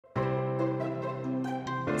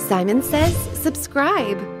Simon says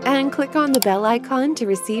subscribe and click on the bell icon to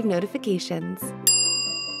receive notifications.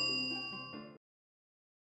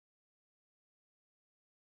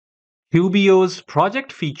 QBO's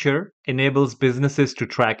project feature enables businesses to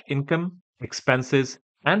track income, expenses,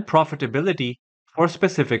 and profitability for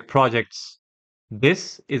specific projects.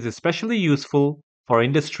 This is especially useful for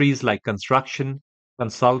industries like construction,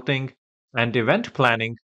 consulting, and event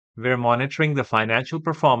planning, where monitoring the financial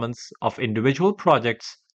performance of individual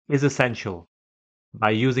projects is essential. By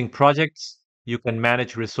using projects, you can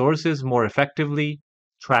manage resources more effectively,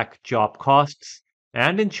 track job costs,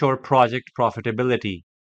 and ensure project profitability.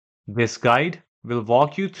 This guide will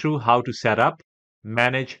walk you through how to set up,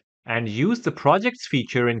 manage, and use the projects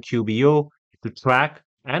feature in QBO to track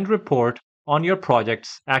and report on your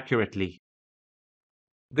projects accurately.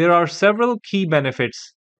 There are several key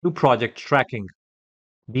benefits to project tracking.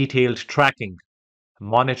 Detailed tracking.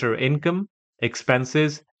 Monitor income,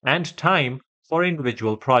 expenses, and time for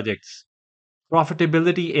individual projects.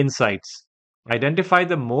 Profitability insights. Identify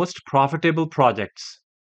the most profitable projects.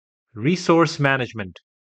 Resource management.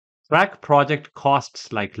 Track project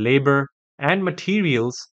costs like labor and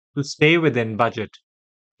materials to stay within budget.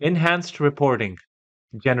 Enhanced reporting.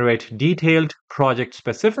 Generate detailed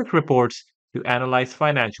project-specific reports to analyze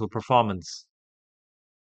financial performance.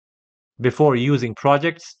 Before using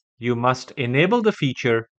projects, you must enable the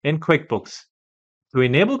feature in QuickBooks. To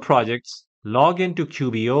enable projects, log into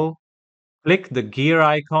QBO, click the gear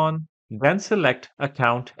icon, then select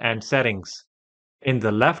Account and Settings. In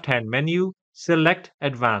the left-hand menu, select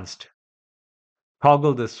Advanced.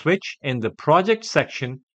 Toggle the switch in the Project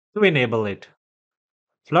section to enable it.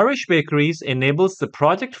 Flourish Bakeries enables the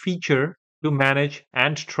project feature to manage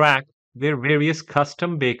and track their various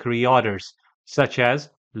custom bakery orders, such as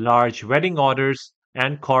large wedding orders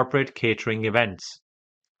and corporate catering events.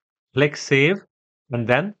 Click Save and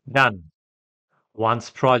then Done. Once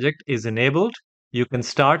project is enabled, you can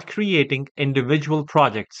start creating individual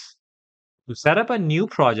projects. To set up a new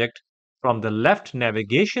project, from the left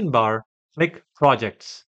navigation bar, click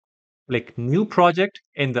Projects. Click New Project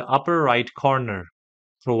in the upper right corner.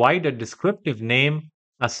 Provide a descriptive name,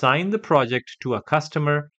 assign the project to a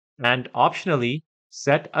customer, and optionally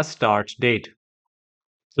set a start date.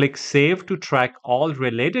 Click Save to track all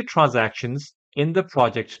related transactions in the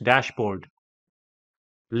project dashboard.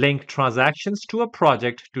 Link transactions to a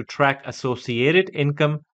project to track associated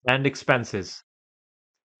income and expenses.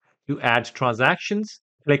 To add transactions,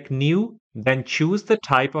 click New, then choose the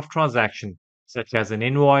type of transaction, such as an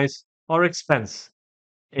invoice or expense.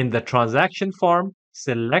 In the transaction form,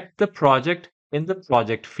 select the project in the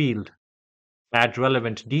project field. Add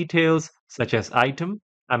relevant details such as item,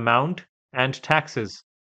 amount, and taxes.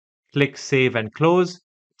 Click Save and Close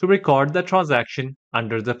to record the transaction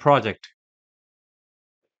under the project.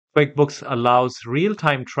 QuickBooks allows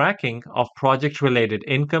real-time tracking of project-related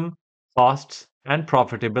income, costs, and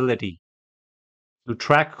profitability. To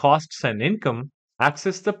track costs and income,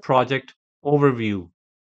 access the Project Overview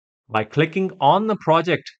by clicking on the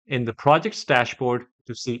project in the project's dashboard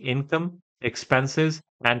to see income, expenses,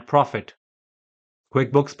 and profit.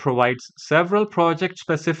 QuickBooks provides several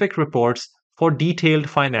project-specific reports for detailed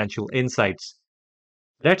financial insights.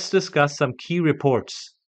 Let's discuss some key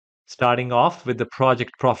reports. Starting off with the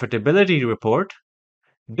Project Profitability Report.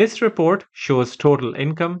 This report shows total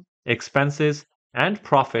income, expenses, and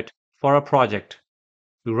profit for a project.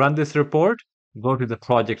 To run this report, go to the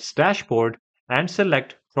project's dashboard and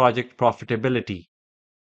select Project Profitability.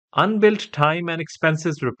 Unbilled Time and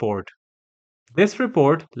Expenses Report. This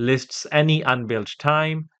report lists any unbilled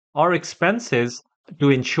time or expenses to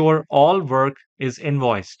ensure all work is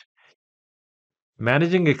invoiced.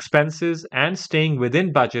 Managing expenses and staying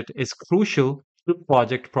within budget is crucial to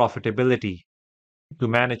project profitability. To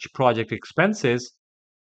manage project expenses,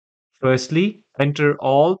 firstly, enter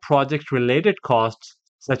all project-related costs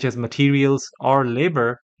such as materials or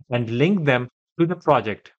labor and link them to the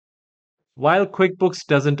project. While QuickBooks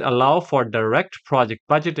doesn't allow for direct project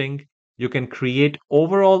budgeting, you can create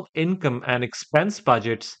overall income and expense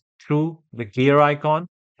budgets through the gear icon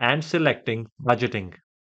and selecting Budgeting.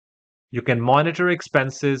 You can monitor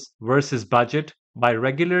expenses versus budget by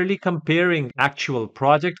regularly comparing actual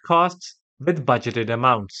project costs with budgeted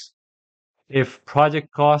amounts. If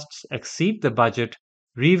project costs exceed the budget,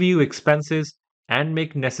 review expenses and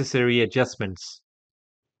make necessary adjustments.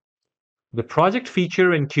 The project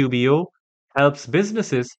feature in QBO helps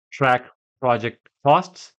businesses track project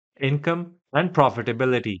costs, income, and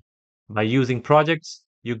profitability. By using projects,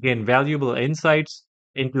 you gain valuable insights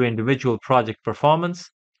into individual project performance,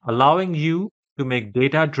 allowing you to make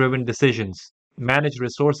data-driven decisions, manage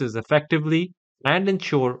resources effectively, and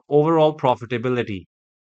ensure overall profitability.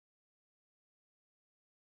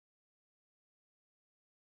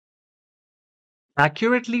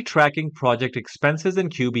 Accurately tracking project expenses in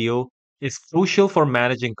QBO is crucial for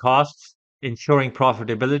managing costs, ensuring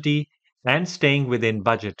profitability, and staying within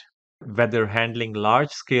budget. Whether handling large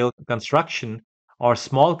scale construction or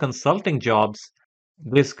small consulting jobs,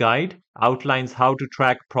 this guide outlines how to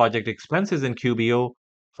track project expenses in QBO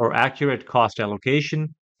for accurate cost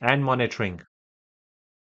allocation and monitoring.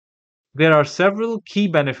 There are several key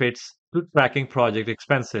benefits to tracking project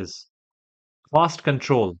expenses. Cost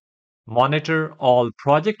control. Monitor all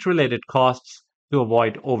project related costs to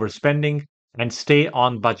avoid overspending and stay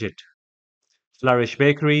on budget. Flourish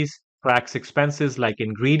Bakeries tracks expenses like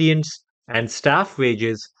ingredients and staff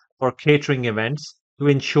wages for catering events to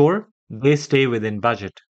ensure they stay within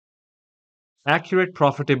budget. Accurate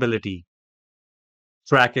profitability.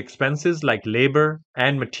 Track expenses like labor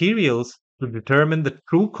and materials to determine the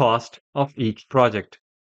true cost of each project.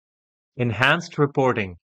 Enhanced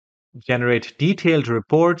reporting. Generate detailed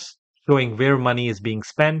reports showing where money is being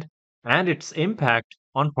spent and its impact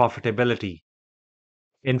on profitability.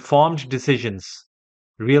 Informed decisions.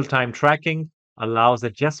 Real time tracking allows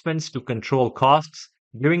adjustments to control costs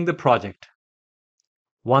during the project.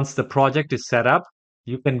 Once the project is set up,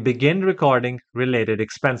 you can begin recording related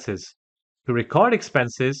expenses. To record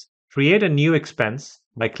expenses, create a new expense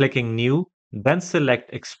by clicking New, then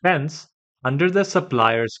select Expense under the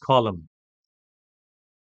Suppliers column.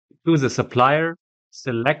 Choose a supplier,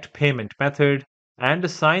 select payment method, and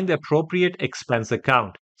assign the appropriate expense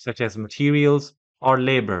account, such as materials or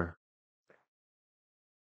labor.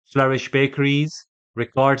 Flourish Bakeries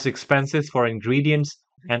records expenses for ingredients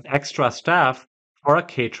and extra staff for a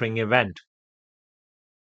catering event.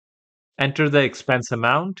 Enter the expense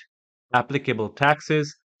amount, applicable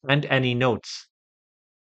taxes, and any notes.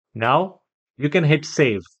 Now you can hit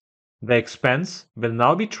Save. The expense will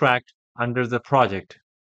now be tracked under the project.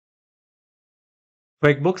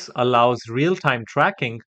 QuickBooks allows real-time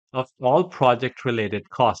tracking of all project-related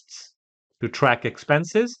costs. To track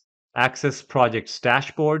expenses, access Projects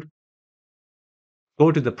Dashboard,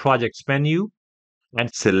 go to the Projects menu, and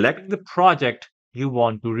select the project you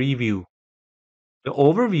want to review. The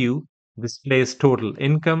overview displays total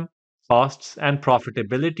income, costs, and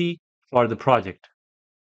profitability for the project.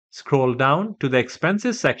 Scroll down to the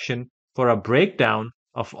Expenses section for a breakdown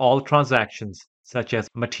of all transactions, such as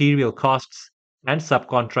material costs and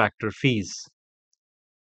subcontractor fees.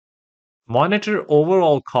 Monitor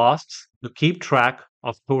overall costs to keep track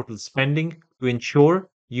of total spending to ensure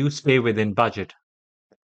you stay within budget.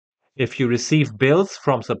 If you receive bills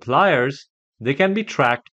from suppliers, they can be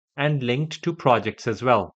tracked and linked to projects as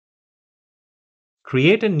well.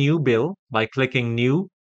 Create a new bill by clicking New,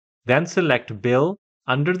 then select Bill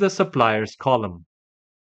under the Suppliers column.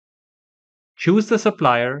 Choose the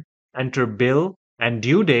supplier, enter bill and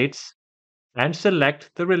due dates, and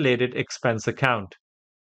select the related expense account.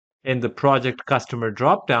 In the Project Customer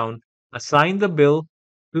dropdown, assign the bill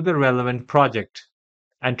to the relevant project.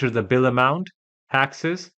 Enter the bill amount,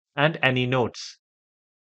 taxes, and any notes.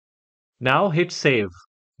 Now hit Save.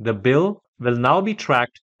 The bill will now be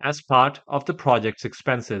tracked as part of the project's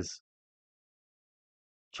expenses.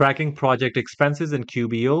 Tracking project expenses in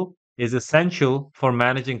QBO is essential for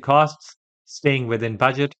managing costs, staying within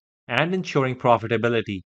budget, and ensuring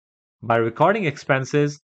profitability. By recording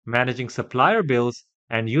expenses, managing supplier bills,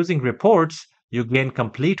 and using reports, you gain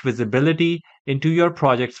complete visibility into your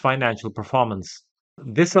project's financial performance.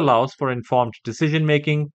 This allows for informed decision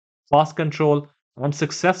making, cost control, and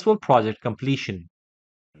successful project completion.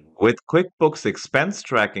 With QuickBooks expense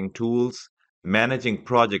tracking tools, managing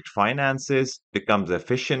project finances becomes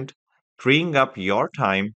efficient, freeing up your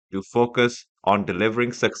time to focus on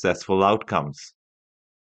delivering successful outcomes.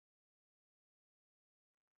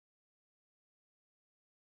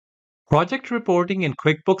 Project reporting in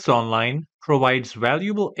QuickBooks Online provides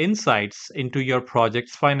valuable insights into your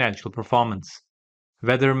project's financial performance.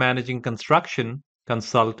 Whether managing construction,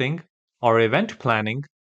 consulting, or event planning,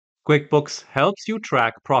 QuickBooks helps you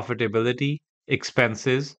track profitability,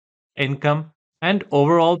 expenses, income, and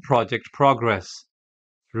overall project progress.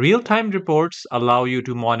 Real time reports allow you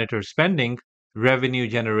to monitor spending, revenue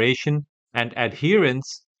generation, and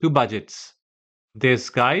adherence to budgets. This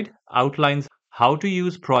guide outlines how to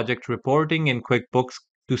use project reporting in QuickBooks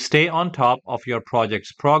to stay on top of your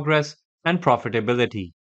project's progress and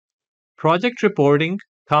profitability. Project reporting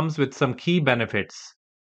comes with some key benefits.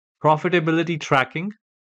 Profitability tracking.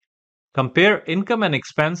 Compare income and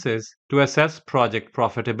expenses to assess project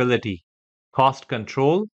profitability. Cost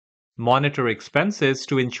control. Monitor expenses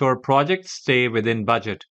to ensure projects stay within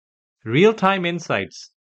budget. Real-time insights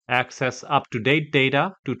access up-to-date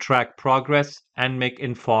data to track progress and make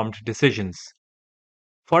informed decisions.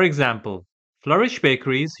 For example, Flourish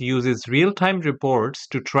Bakeries uses real-time reports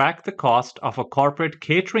to track the cost of a corporate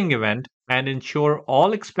catering event and ensure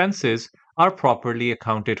all expenses are properly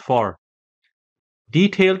accounted for.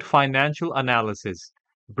 Detailed financial analysis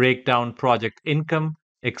break down project income,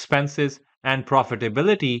 expenses, and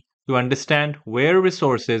profitability to understand where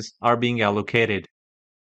resources are being allocated.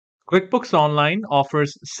 QuickBooks Online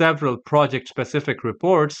offers several project specific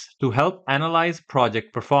reports to help analyze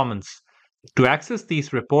project performance. To access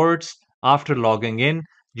these reports, after logging in,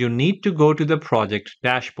 you need to go to the project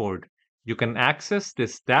dashboard. You can access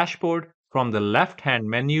this dashboard from the left hand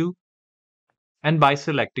menu and by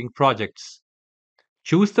selecting projects.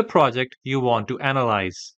 Choose the project you want to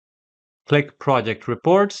analyze. Click Project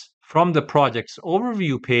Reports from the project's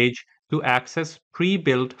overview page to access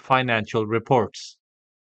pre-built financial reports.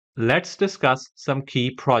 Let's discuss some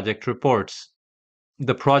key project reports.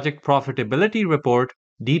 The Project Profitability Report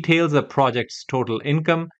details a project's total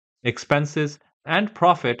income, expenses, and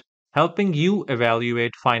profit, helping you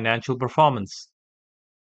evaluate financial performance.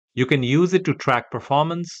 You can use it to track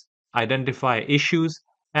performance, identify issues,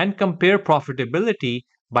 and compare profitability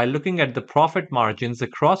by looking at the profit margins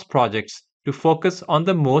across projects to focus on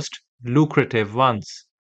the most lucrative ones.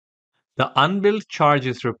 The Unbilled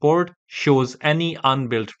Charges report shows any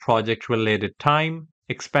unbilled project related time,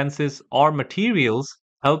 expenses, or materials,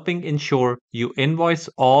 helping ensure you invoice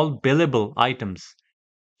all billable items.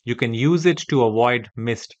 You can use it to avoid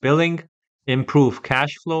missed billing, improve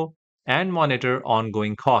cash flow, and monitor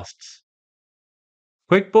ongoing costs.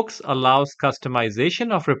 QuickBooks allows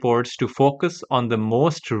customization of reports to focus on the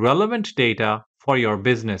most relevant data for your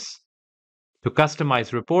business. To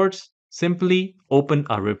customize reports, simply open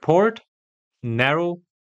a report, narrow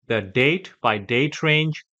the date by date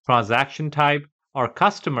range, transaction type, or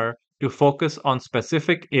customer to focus on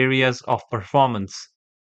specific areas of performance.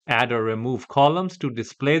 Add or remove columns to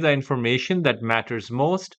display the information that matters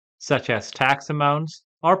most, such as tax amounts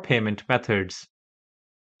or payment methods.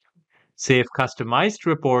 Save customized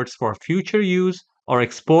reports for future use or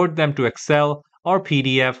export them to Excel or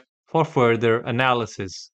PDF for further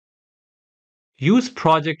analysis. Use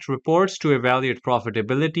project reports to evaluate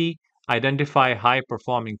profitability, identify high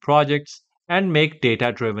performing projects, and make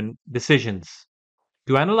data driven decisions.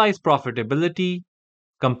 To analyze profitability,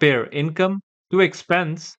 compare income to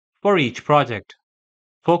expense for each project.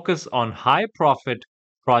 Focus on high profit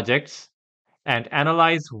projects and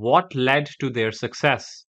analyze what led to their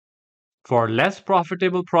success. For less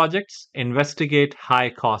profitable projects, investigate high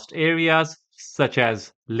cost areas such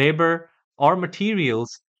as labor or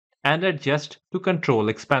materials and adjust to control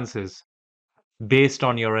expenses. Based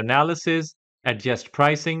on your analysis, adjust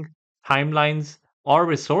pricing, timelines, or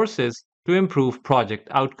resources to improve project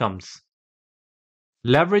outcomes.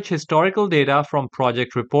 Leverage historical data from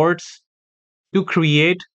project reports to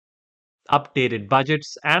create updated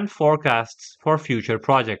budgets and forecasts for future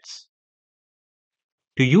projects.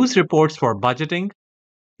 To use reports for budgeting,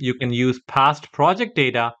 you can use past project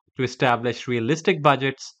data to establish realistic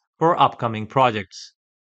budgets for upcoming projects.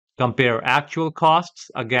 Compare actual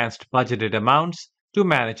costs against budgeted amounts to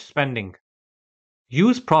manage spending.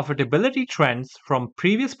 Use profitability trends from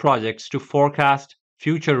previous projects to forecast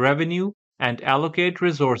future revenue and allocate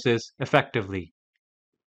resources effectively.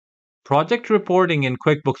 Project reporting in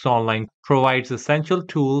QuickBooks Online provides essential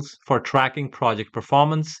tools for tracking project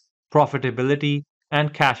performance, profitability,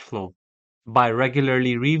 and cash flow. By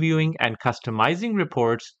regularly reviewing and customizing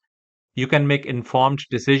reports, you can make informed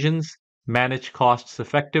decisions, manage costs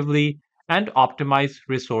effectively, and optimize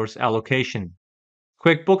resource allocation.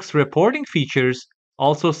 QuickBooks reporting features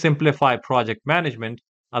also simplify project management,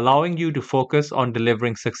 allowing you to focus on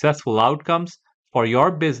delivering successful outcomes for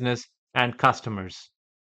your business and customers.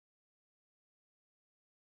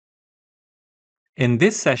 In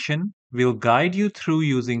this session, we'll guide you through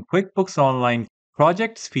using QuickBooks Online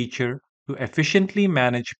Projects feature to efficiently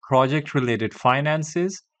manage project-related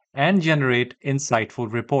finances and generate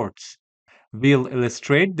insightful reports. We'll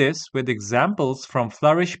illustrate this with examples from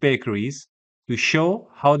Flourish Bakeries to show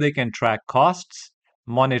how they can track costs,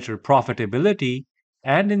 monitor profitability,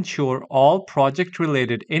 and ensure all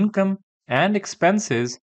project-related income and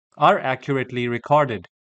expenses are accurately recorded.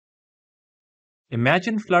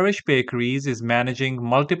 Imagine Flourish Bakeries is managing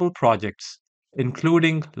multiple projects,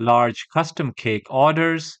 including large custom cake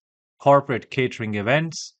orders, corporate catering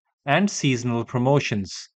events, and seasonal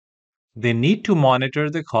promotions. They need to monitor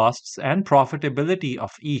the costs and profitability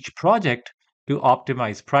of each project to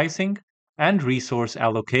optimize pricing and resource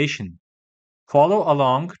allocation. Follow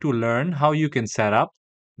along to learn how you can set up,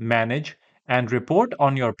 manage, and report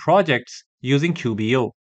on your projects using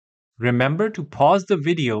QBO. Remember to pause the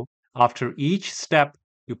video after each step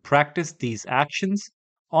to practice these actions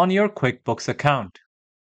on your QuickBooks account.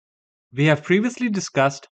 We have previously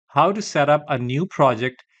discussed how to set up a new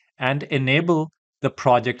project and enable the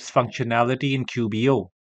project's functionality in QBO.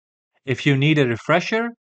 If you need a refresher,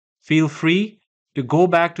 feel free to go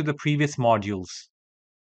back to the previous modules.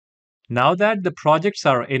 Now that the projects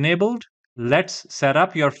are enabled, let's set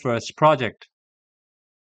up your first project.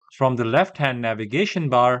 From the left-hand navigation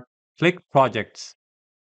bar, click Projects.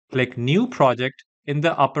 Click New Project in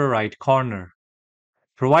the upper right corner.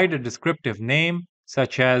 Provide a descriptive name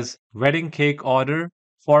such as Wedding Cake Order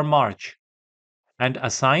for March and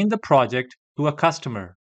assign the project to a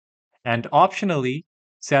customer, and optionally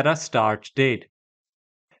set a start date.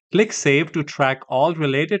 Click Save to track all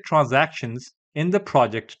related transactions in the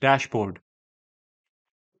project dashboard.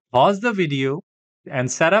 Pause the video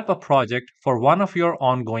and set up a project for one of your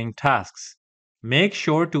ongoing tasks. Make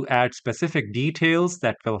sure to add specific details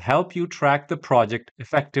that will help you track the project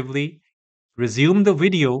effectively. Resume the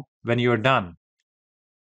video when you're done.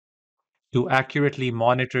 To accurately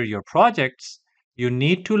monitor your projects, you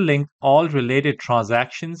need to link all related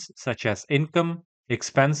transactions such as income,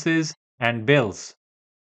 expenses, and bills.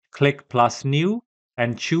 Click Plus New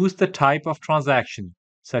and choose the type of transaction,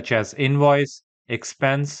 such as invoice,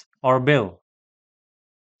 expense, or bill.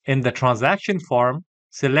 In the transaction form,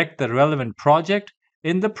 select the relevant project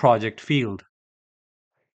in the project field.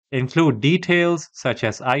 Include details such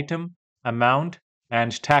as item, amount,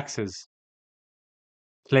 and taxes.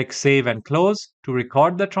 Click Save and Close to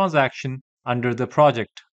record the transaction under the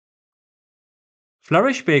project.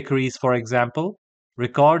 Flourish Bakeries, for example,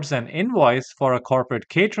 records an invoice for a corporate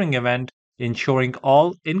catering event, ensuring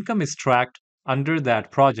all income is tracked under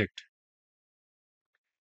that project.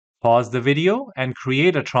 Pause the video and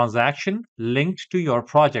create a transaction linked to your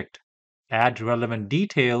project. Add relevant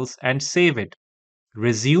details and save it.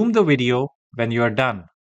 Resume the video when you are done.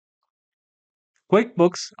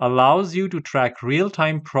 QuickBooks allows you to track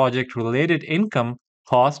real-time project-related income,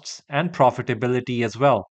 costs, and profitability as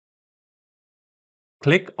well.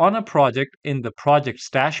 Click on a project in the project's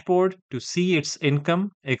dashboard to see its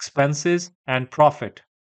income, expenses, and profit.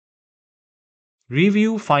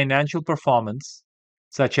 Review financial performance,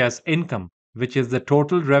 such as income, which is the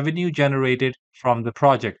total revenue generated from the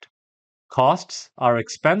project. Costs are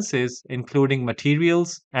expenses, including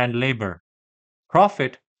materials and labor.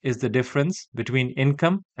 Profit is the difference between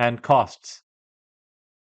income and costs.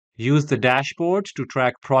 Use the dashboard to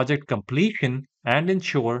track project completion and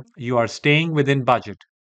ensure you are staying within budget.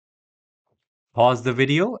 Pause the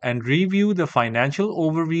video and review the financial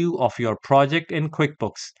overview of your project in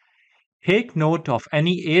QuickBooks. Take note of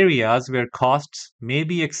any areas where costs may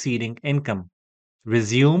be exceeding income.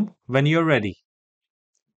 Resume when you're ready.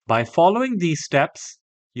 By following these steps,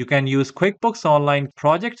 you can use QuickBooks Online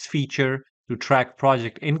Projects feature to track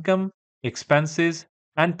project income, expenses,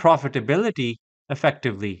 and profitability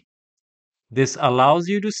effectively. This allows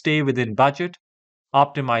you to stay within budget,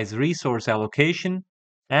 optimize resource allocation,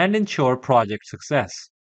 and ensure project success.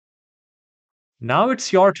 Now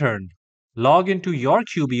it's your turn. Log into your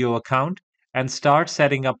QBO account and start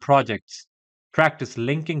setting up projects. Practice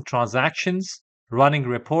linking transactions, running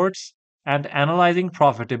reports, and analyzing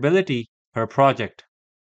profitability per project.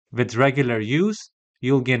 With regular use,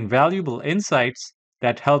 you'll gain valuable insights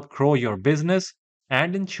that help grow your business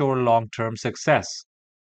and ensure long-term success.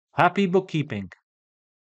 Happy bookkeeping!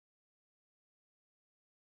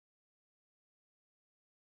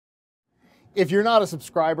 If you're not a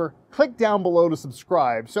subscriber, click down below to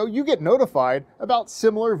subscribe so you get notified about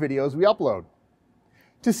similar videos we upload.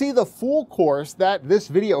 To see the full course that this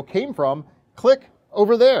video came from, click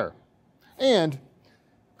over there. And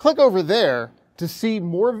click over there to see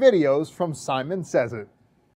more videos from Simon Says It.